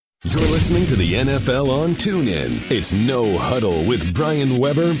You're listening to the NFL on TuneIn. It's No Huddle with Brian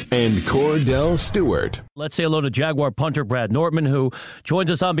Weber and Cordell Stewart. Let's say hello to Jaguar punter Brad Nortman, who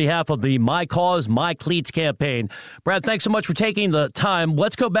joins us on behalf of the My Cause, My Cleats campaign. Brad, thanks so much for taking the time.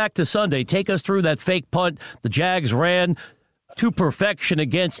 Let's go back to Sunday. Take us through that fake punt the Jags ran to perfection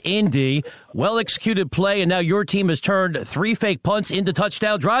against Indy. Well-executed play, and now your team has turned 3 fake punts into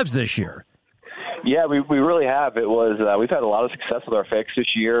touchdown drives this year. Yeah, we really have. It was we've had a lot of success with our fakes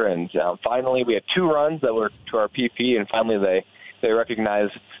this year, and finally we had 2 runs that were to our PP, and finally they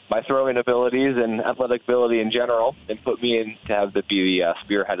recognized my throwing abilities and athletic ability in general and put me in to have be the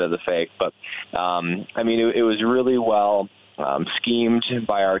spearhead of the fake. But, it was really well schemed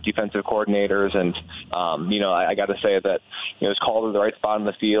by our defensive coordinators, and, I got to say that it was called at the right spot on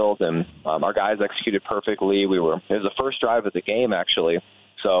the field, and our guys executed perfectly. It was the first drive of the game, actually.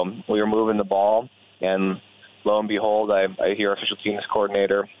 So we were moving the ball, and lo and behold, I hear our special teams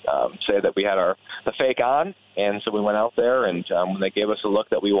coordinator say that we had the fake on, and so we went out there, and when they gave us a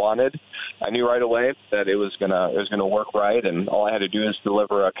look that we wanted, I knew right away that it was gonna work right, and all I had to do is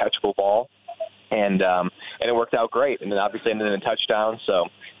deliver a catchable ball, and it worked out great, and then obviously ended in a touchdown. So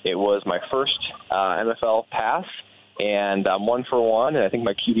it was my first NFL pass. And I'm 1 for 1, and I think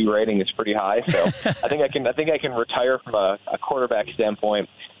my QB rating is pretty high. So I think I can retire from a quarterback standpoint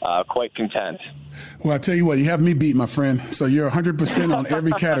quite content. Well, I tell you what, you have me beat, my friend. So you're 100% on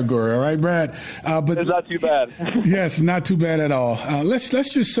every category, all right, Brad? But it's not too bad. Yes, not too bad at all. Let's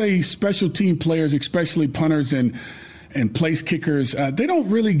just say special team players, especially punters and place kickers, they don't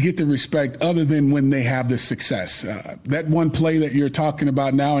really get the respect other than when they have the success. That one play that you're talking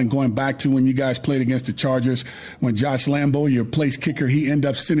about now, and going back to when you guys played against the Chargers, when Josh Lambo, your place kicker, he ended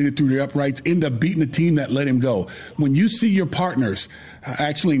up sending it through the uprights, ended up beating the team that let him go. When you see your partners,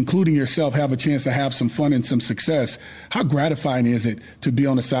 actually including yourself, have a chance to have some fun and some success, how gratifying is it to be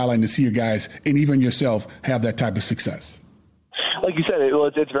on the sideline to see your guys and even yourself have that type of success? Like you said,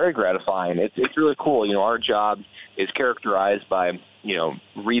 it's very gratifying. It's really cool. Our job is characterized by,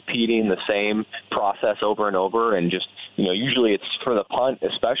 repeating the same process over and over. And just, usually it's for the punt,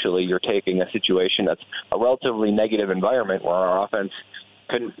 especially, you're taking a situation that's a relatively negative environment where our offense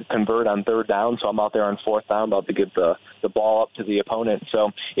couldn't convert on 3rd down. So I'm out there on 4th down about to give the ball up to the opponent.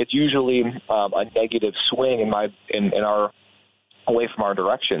 So it's usually a negative swing in our away from our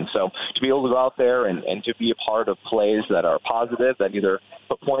direction. So to be able to go out there and to be a part of plays that are positive, that either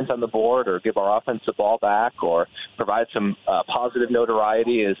put points on the board or give our offense the ball back or provide some positive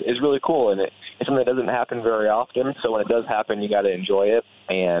notoriety is really cool. And it's something that doesn't happen very often. So when it does happen, you got to enjoy it.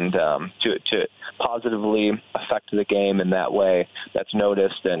 And to positively affect the game in that way that's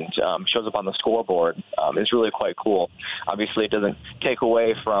noticed and shows up on the scoreboard is really quite cool. Obviously, it doesn't take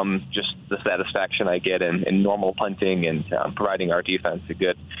away from just the satisfaction I get in normal punting and providing our defense a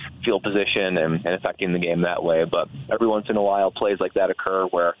good field position and affecting the game that way. But every once in a while, plays like that occur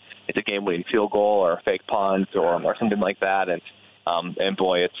where it's a game-winning field goal or a fake punt or something like that. And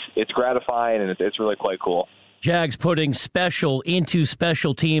boy, it's gratifying and it's really quite cool. Jags putting special into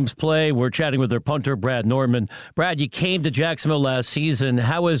special teams play. We're chatting with their punter, Brad Nortman. Brad, you came to Jacksonville last season.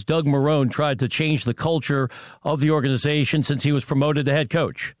 How has Doug Marrone tried to change the culture of the organization since he was promoted to head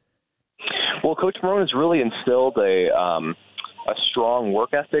coach? Well, Coach Marrone has really instilled a strong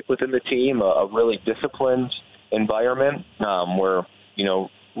work ethic within the team, a really disciplined environment where,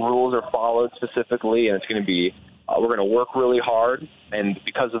 rules are followed specifically, and it's going to be we're going to work really hard, and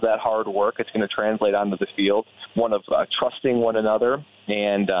because of that hard work, it's going to translate onto the field, one of trusting one another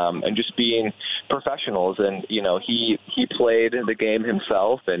and just being professionals. And, he played the game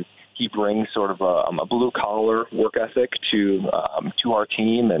himself, and he brings sort of a blue-collar work ethic to our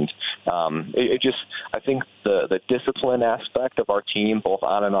team. And I think the discipline aspect of our team, both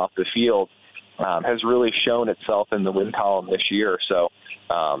on and off the field, has really shown itself in the win column this year. So,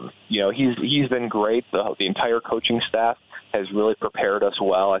 he's been great. The entire coaching staff has really prepared us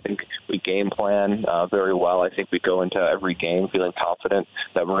well. I think we game plan very well. I think we go into every game feeling confident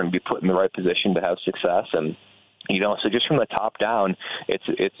that we're going to be put in the right position to have success. And so just from the top down,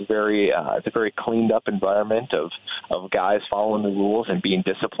 it's a very cleaned up environment of guys following the rules and being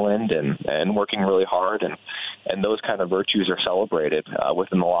disciplined and working really hard, and those kind of virtues are celebrated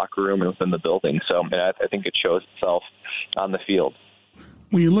within the locker room and within the building. So I think it shows itself on the field.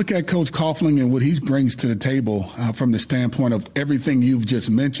 When you look at Coach Coughlin and what he brings to the table from the standpoint of everything you've just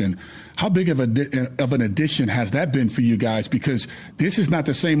mentioned, how big of an addition has that been for you guys? Because this is not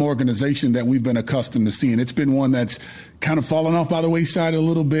the same organization that we've been accustomed to seeing. It's been one that's kind of fallen off by the wayside a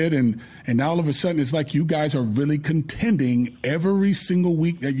little bit, and now all of a sudden it's like you guys are really contending every single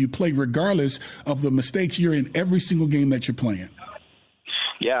week that you play, regardless of the mistakes you're in every single game that you're playing.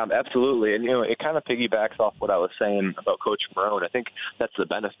 Yeah, absolutely. And, it kind of piggybacks off what I was saying about Coach Marrone. I think that's the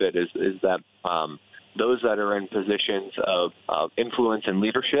benefit is that those that are in positions of influence and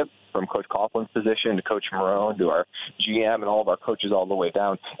leadership, from Coach Coughlin's position to Coach Marrone to our GM and all of our coaches all the way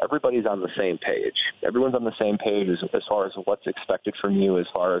down, everybody's on the same page. Everyone's on the same page as far as what's expected from you, as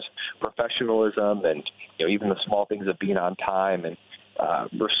far as professionalism and even the small things of being on time and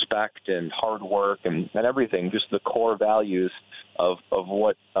respect and hard work and everything, just the core values of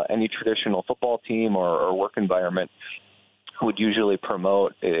what any traditional football team or work environment would usually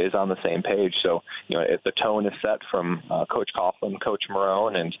promote is on the same page. So, if the tone is set from Coach Coughlin, Coach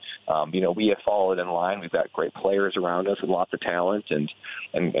Marrone, and, we have followed in line. We've got great players around us with lots of talent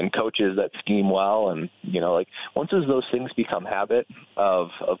and coaches that scheme well. And, once those things become habit of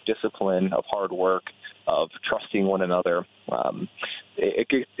discipline, of hard work, of trusting one another, it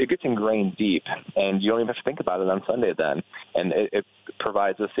gets ingrained deep, and you don't even have to think about it on Sunday then. And it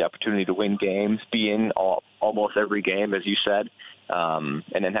provides us the opportunity to win games, be in almost every game, as you said, and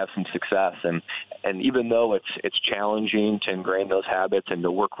then have some success. And even though it's challenging to ingrain those habits and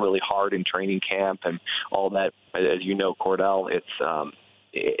to work really hard in training camp and all that, as you know, Cordell,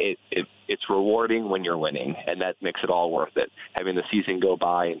 it's rewarding when you're winning, and that makes it all worth it. Having the season go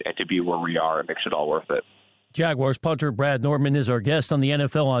by and to be where we are, it makes it all worth it. Jaguars punter Brad Nortman is our guest on the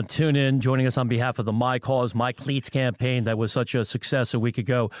NFL on TuneIn, joining us on behalf of the My Cause, My Cleats campaign that was such a success a week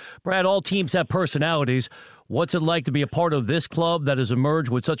ago. Brad, all teams have personalities. What's it like to be a part of this club that has emerged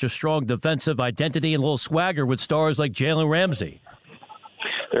with such a strong defensive identity and a little swagger with stars like Jalen Ramsey?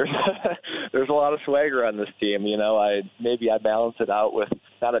 There's a lot of swagger on this team. I balance it out with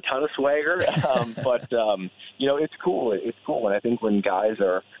not a ton of swagger, but it's cool. It's cool, and I think when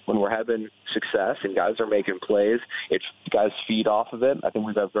we're having success and guys are making plays, guys feed off of it. I think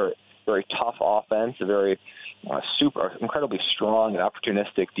we've got a very, very tough offense, a very incredibly strong and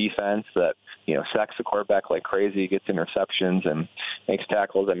opportunistic defense that sacks the quarterback like crazy, gets interceptions and makes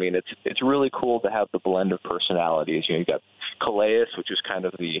tackles. I mean, it's really cool to have the blend of personalities. You got Calais, which is kind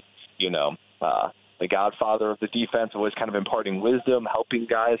of the the godfather of the defense, always kind of imparting wisdom, helping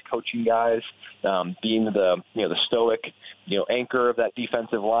guys, coaching guys, being the stoic anchor of that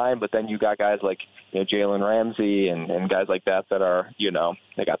defensive line. But then you got guys like Jalen Ramsey and guys like that are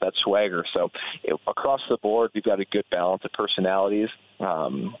they got that swagger. So across the board, we've got a good balance of personalities,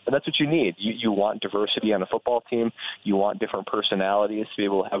 and that's what you need. You want diversity on a football team. You want different personalities to be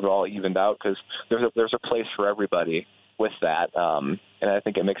able to have it all evened out, because there's a place for everybody with that, and I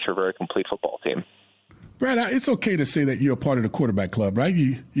think it makes for a very complete football team. Brad, it's okay to say that you're a part of the quarterback club, right?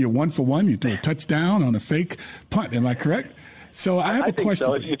 You're 1 for 1. You throw a touchdown on a fake punt. Am I correct? So I have a question.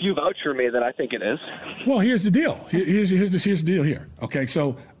 So. If you vouch for me, then I think it is. Well, here's the deal. Here's the deal here. Okay,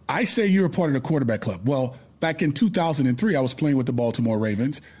 so I say you're a part of the quarterback club. Well, back in 2003, I was playing with the Baltimore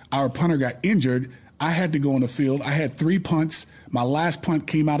Ravens. Our punter got injured. I had to go on the field. I had 3 punts. My last punt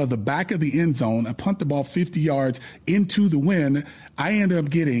came out of the back of the end zone. I punted the ball 50 yards into the wind. I ended up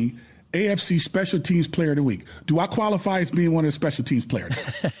getting AFC Special Teams Player of the Week. Do I qualify as being one of the Special Teams players?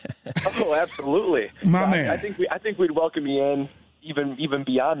 Oh, absolutely. Man. I think we'd welcome you in even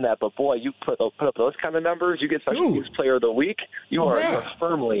beyond that. But, boy, you put up those kind of numbers, you get Special Teams Player of the Week, you're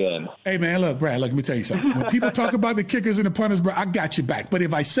firmly in. Hey, man, look, Brad, let me tell you something. When people talk about the kickers and the punters, bro, I got you back. But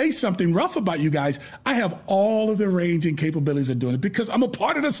if I say something rough about you guys, I have all of the range and capabilities of doing it because I'm a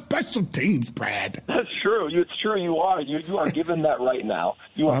part of the Special Teams, Brad. That's true. It's true you are. You are given that right now.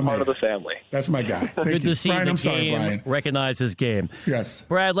 You are part of the family. That's my guy. Thank Good you. to see Brian, the game recognize his game. Yes.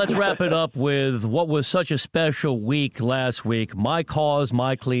 Brad, let's wrap it up with what was such a special week last week. My Cause,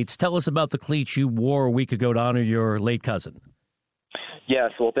 My Cleats. Tell us about the cleats you wore a week ago to honor your late cousin.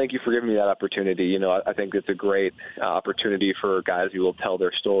 Yes, well, thank you for giving me that opportunity. I think it's a great opportunity for guys who will tell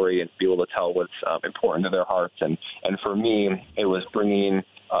their story and be able to tell what's important to their hearts. And for me, it was bringing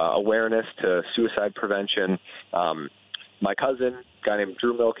awareness to suicide prevention. My cousin, a guy named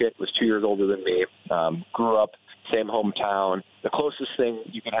Drew Milkett, was 2 years older than me, grew up same hometown. The closest thing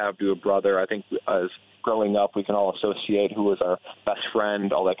you can have to a brother, I think, as growing up, we can all associate who was our best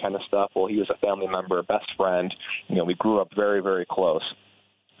friend, all that kind of stuff. Well, he was a family member, best friend. We grew up very, very close,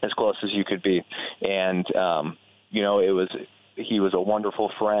 as close as you could be. And, he was a wonderful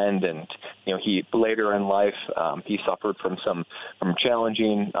friend, and he later in life he suffered from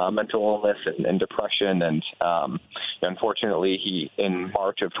challenging mental illness and depression, and unfortunately he in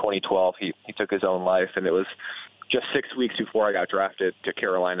March of 2012 he took his own life, and it was just 6 weeks before I got drafted to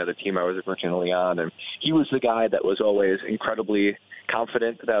Carolina, the team I was originally on. And he was the guy that was always incredibly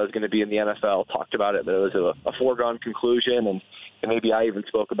confident that I was going to be in the NFL, talked about it, that it was a foregone conclusion. And maybe I even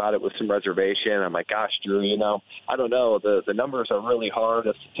spoke about it with some reservation. I'm like, gosh, Drew, I don't know. The numbers are really hard,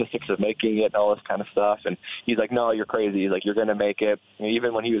 the statistics of making it and all this kind of stuff. And he's like, no, you're crazy. He's like, you're going to make it. And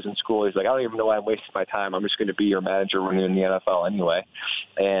even when he was in school, he's like, I don't even know why I'm wasting my time. I'm just going to be your manager when you're in the NFL anyway.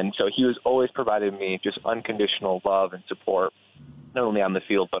 And so he was always providing me just unconditional love and support, not only on the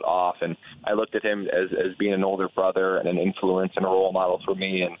field but off. And I looked at him as being an older brother and an influence and a role model for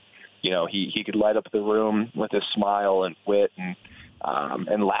me. And he could light up the room with his smile and wit and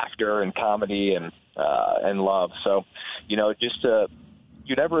laughter and comedy and love. So, you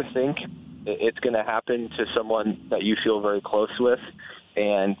never think it's going to happen to someone that you feel very close with,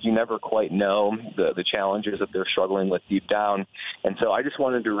 and you never quite know the challenges that they're struggling with deep down. And so I just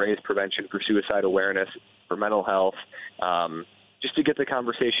wanted to raise prevention for suicide awareness, for mental health, just to get the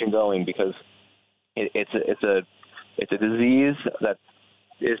conversation going, because it's a disease that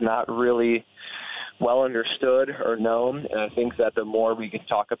is not really well understood or known. And I think that the more we can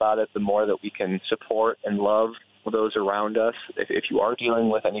talk about it, the more that we can support and love those around us. If you are dealing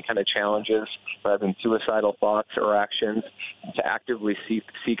with any kind of challenges, or having suicidal thoughts or actions, to actively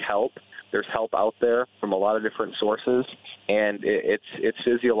seek help. There's help out there from a lot of different sources, and it's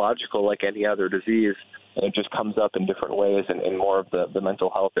physiological like any other disease, and it just comes up in different ways and in more of the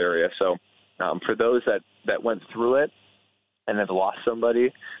mental health area. So for those that went through it and have lost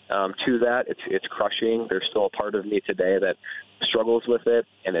somebody to that, it's crushing. There's still a part of me today that struggles with it,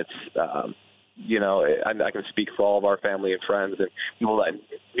 and it's I can speak for all of our family and friends and people that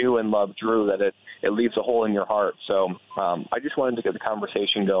knew and loved Drew, that it leaves a hole in your heart. So I just wanted to get the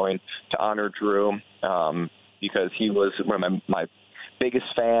conversation going to honor Drew, because he was one of my biggest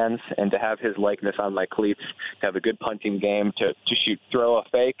fans, and to have his likeness on my cleats, to have a good punting game, to throw a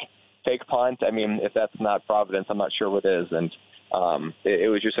fake punt. I mean, if that's not Providence, I'm not sure what is. And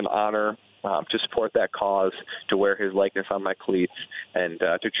it was just an honor to support that cause, to wear his likeness on my cleats, and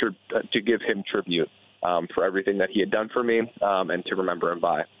to give him tribute for everything that he had done for me, and to remember him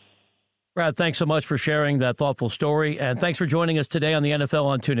by. Brad, thanks so much for sharing that thoughtful story, and thanks for joining us today on the NFL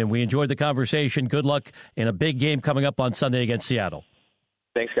on TuneIn. We enjoyed the conversation. Good luck in a big game coming up on Sunday against Seattle.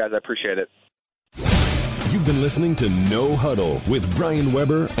 Thanks, guys. I appreciate it. You've been listening to No Huddle with Brian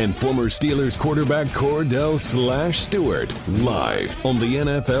Weber and former Steelers quarterback Cordell /Stewart, live on the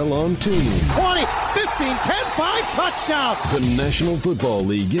NFL on TuneIn. 20, 15, 10, 5, touchdown. The National Football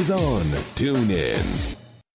League is on TuneIn.